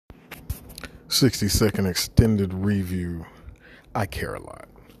60-second extended review. I Care a Lot.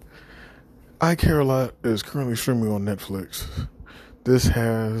 I Care a Lot is currently streaming on Netflix. This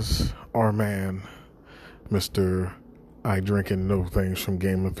has our man, Mr. I Drink and Know Things from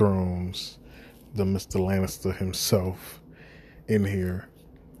Game of Thrones, the Mr. Lannister himself, in here,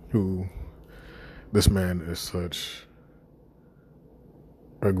 who, this man is such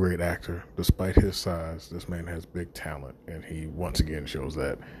a great actor. Despite his size, this man has big talent, and he once again shows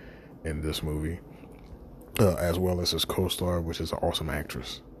that in this movie, as well as his co-star, which is an awesome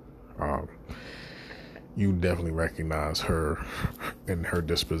actress. You definitely recognize her and her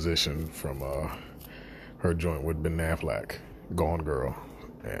disposition from her joint with Ben Affleck, Gone Girl,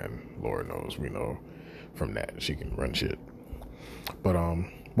 and Lord knows we know from that she can run shit. But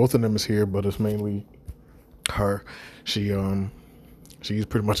both of them is here, but it's mainly her. She's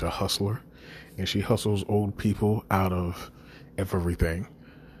pretty much a hustler, and she hustles old people out of everything.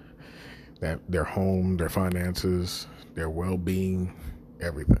 That their home, their finances, their well-being,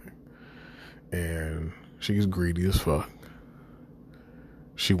 everything. And she's greedy as fuck.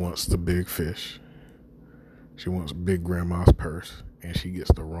 She wants the big fish. She wants Big Grandma's purse, and she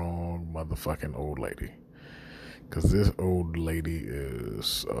gets the wrong motherfucking old lady. Because this old lady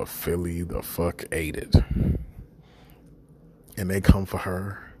is a Philly the fuck ate it. And they come for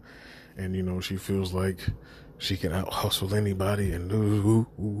her, and you know, she feels like she can out hustle anybody and do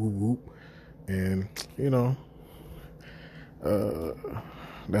whoop. And you know,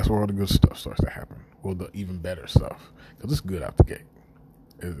 that's where all the good stuff starts to happen. Well, the even better stuff, because it's good out the gate.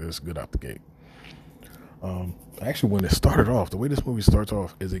 It's good out the gate. Actually, when it started off, the way this movie starts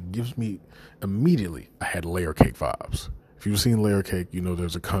off is it gives me immediately. I had Layer Cake vibes. If you've seen Layer Cake, you know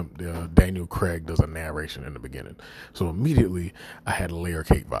there's Daniel Craig does a narration in the beginning. So immediately I had Layer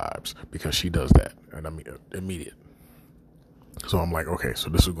Cake vibes because she does that, and I mean immediate. So I'm like, okay, so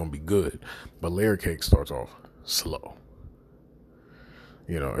this is gonna be good. But Layer Cake starts off slow.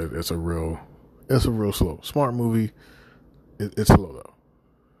 You know, it's a real slow. Smart movie. It's slow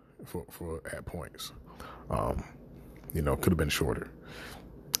though, for at points. You know, could have been shorter.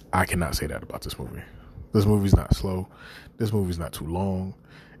 I cannot say that about this movie. This movie's not slow. This movie's not too long.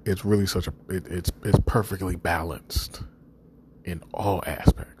 It's really it's perfectly balanced in all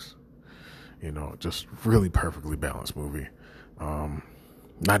aspects. You know, just really perfectly balanced movie.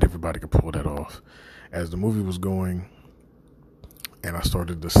 Not everybody could pull that off. As the movie was going, and I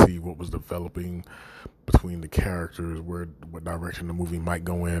started to see what was developing between the characters, what direction the movie might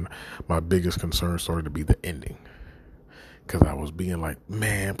go in, my biggest concern started to be the ending. Because I was being like,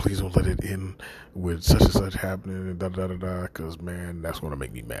 man, please don't let it end with such and such happening and da-da-da-da, because, man, that's going to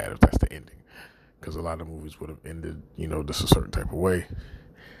make me mad if that's the ending. Because a lot of movies would have ended, you know, just a certain type of way.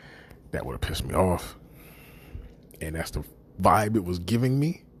 That would have pissed me off. And that's the vibe it was giving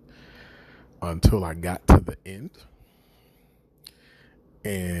me until I got to the end.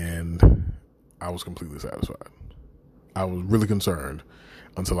 And I was completely satisfied. I was really concerned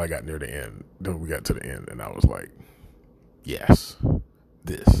until I got near the end. Then we got to the end, and I was like, yes,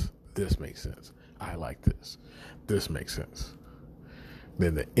 this makes sense. I like this. This makes sense.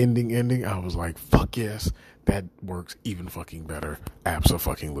 Then the ending, I was like, fuck yes, that works even fucking better.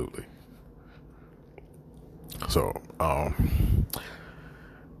 Abso-fucking-lutely. So, I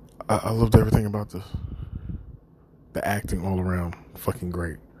loved everything about this. The acting all around, fucking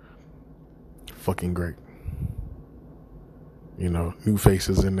great. Fucking great. You know, new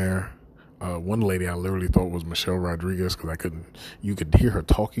faces in there. One lady I literally thought was Michelle Rodriguez because you could hear her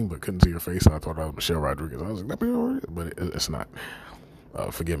talking but couldn't see her face, and I thought that was Michelle Rodriguez. I was like, but it's not.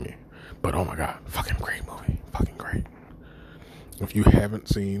 Forgive me. But oh my God, fucking great movie. Fucking great. If you haven't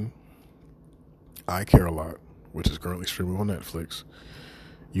seen I Care a Lot, which is currently streaming on Netflix,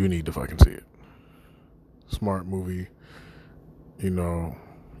 you need to fucking see it. Smart movie. You know,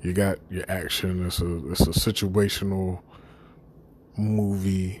 you got your action. It's a situational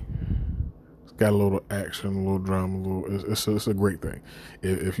movie. It's got a little action, a little drama, it's a great thing.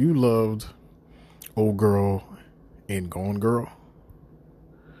 If you loved Old Girl and Gone Girl,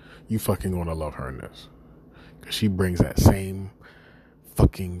 you fucking gonna love her in this. Cause she brings that same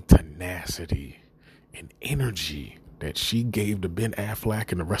fucking tenacity and energy that she gave to Ben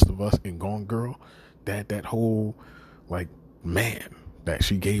Affleck and the rest of us in Gone Girl. That whole, like, man that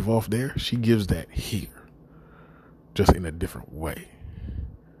she gave off there, she gives that here, just in a different way.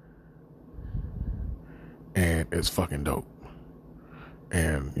 And it's fucking dope.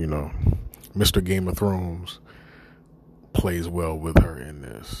 And, you know, Mr. Game of Thrones plays well with her in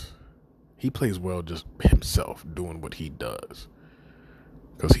this. He plays well just himself, doing what he does.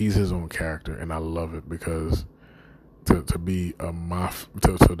 Because he's his own character, and I love it because to be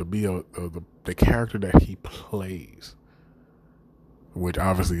to be the character that he plays, which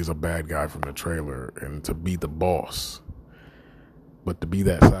obviously is a bad guy from the trailer, and to be the boss. But to be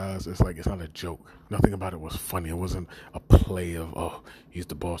that size, it's like, it's not a joke. Nothing about it was funny. It wasn't a play of, oh, he's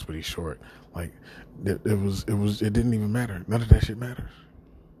the boss, but he's short. Like, it didn't even matter. None of that shit matters.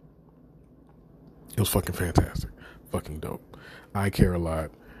 It was fucking fantastic. Fucking dope. I Care a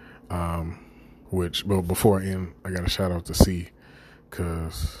Lot. But before I end, I got a shout out to C,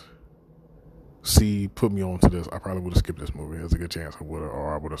 because C put me on to this. I probably would have skipped this movie. There's a good chance I would have,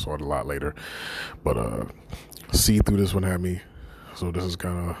 or I would have saw it a lot later. But C threw this one at me. So this is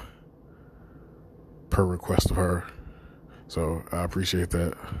kind of per request of her. So I appreciate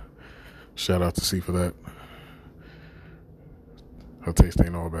that. Shout out to C for that. Her taste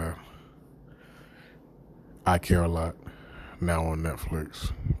ain't all bad. I Care a Lot. Now on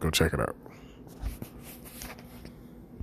Netflix. Go check it out.